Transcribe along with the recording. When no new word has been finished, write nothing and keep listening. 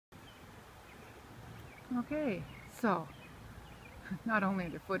Okay, so not only are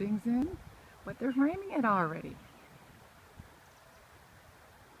the footings in, but they're framing it already.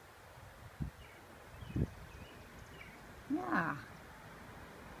 Yeah,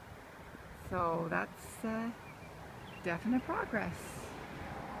 so that's definite progress.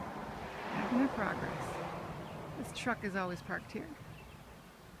 Definite progress. This truck is always parked here.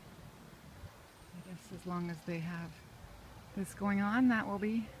 I guess as long as they have this going on, that will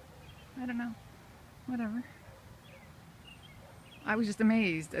be, I don't know, whatever. I was just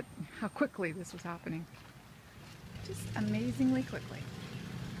amazed at how quickly this was happening. Just amazingly quickly.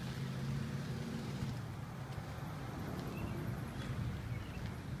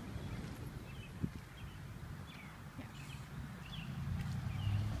 Yes.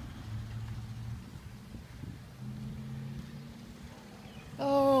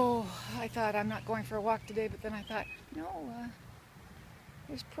 Oh, I thought I'm not going for a walk today, but then I thought, no,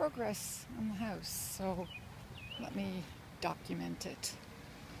 there's progress on the house, so let me document it.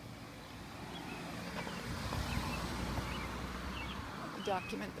 Let me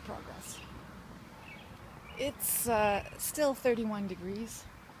document the progress. It's still 31 degrees,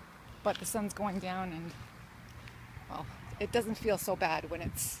 but the sun's going down and, well, it doesn't feel so bad when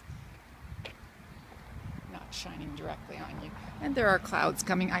it's not shining directly on you. And there are clouds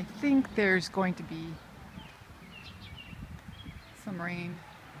coming. I think there's going to be some rain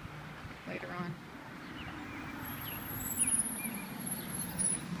later on.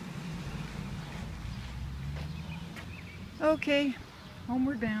 Okay,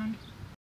 homeward bound.